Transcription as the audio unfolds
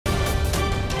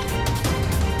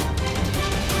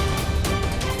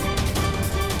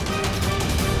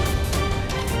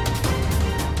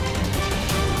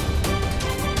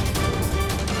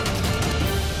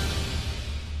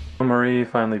Marie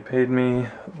finally paid me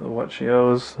what she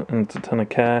owes, and it's a ton of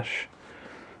cash.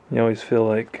 You always feel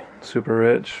like super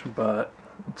rich, but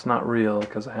it's not real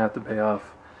because I have to pay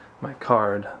off my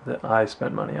card that I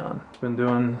spent money on. I've been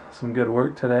doing some good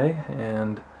work today,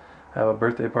 and I have a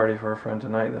birthday party for a friend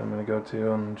tonight that I'm going to go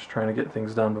to. I'm just trying to get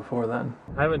things done before then.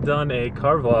 I haven't done a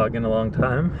car vlog in a long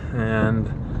time,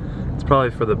 and it's probably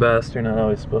for the best. You're not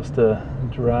always supposed to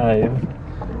drive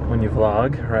when you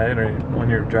vlog, right? Or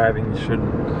when you're driving, you should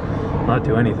not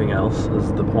do anything else,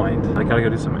 is the point. I gotta go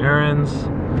do some errands.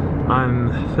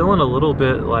 I'm feeling a little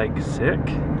bit like sick,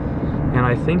 and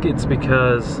I think it's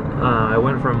because I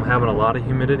went from having a lot of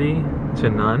humidity to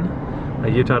none.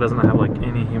 Utah doesn't have like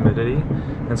any humidity,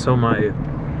 and so my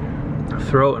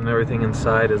throat and everything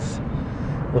inside is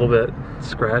a little bit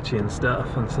scratchy and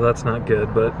stuff, and so that's not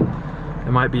good. But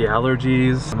it might be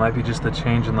allergies, it might be just the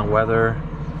change in the weather.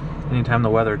 Anytime the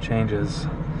weather changes,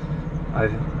 I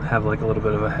have like a little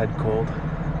bit of a head cold,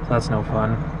 so that's no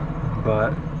fun.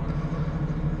 But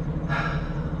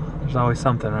there's always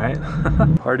something, right?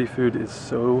 Party food is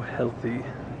so healthy.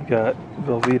 You got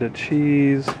Velveeta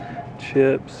cheese,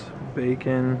 chips,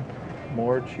 bacon,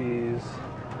 more cheese.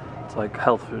 It's like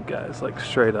health food, guys, like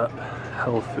straight up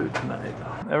health food tonight.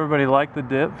 Everybody liked the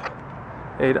dip,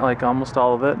 ate like almost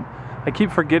all of it. I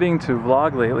keep forgetting to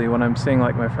vlog lately when I'm seeing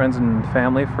like my friends and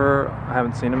family I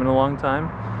haven't seen them in a long time.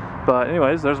 But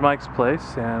anyways, there's Mike's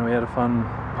place, and we had a fun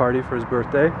party for his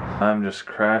birthday. I'm just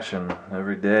crashing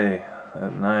every day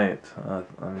at night.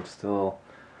 I'm still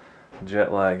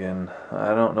jet lagging.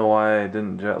 I don't know why I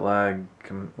didn't jet lag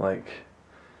like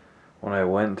when I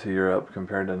went to Europe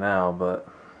compared to now, but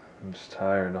I'm just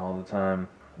tired all the time.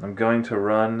 I'm going to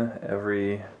run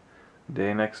every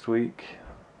day next week.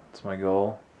 That's my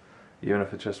goal, even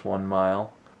if it's just 1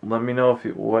 mile. Let me know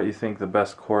what you think the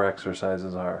best core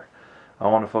exercises are. I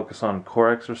want to focus on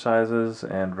core exercises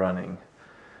and running,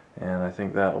 and I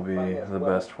think that will be the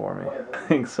best for me.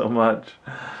 Thanks so much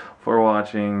for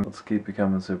watching. Let's keep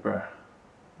becoming super,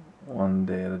 one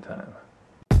day at a time.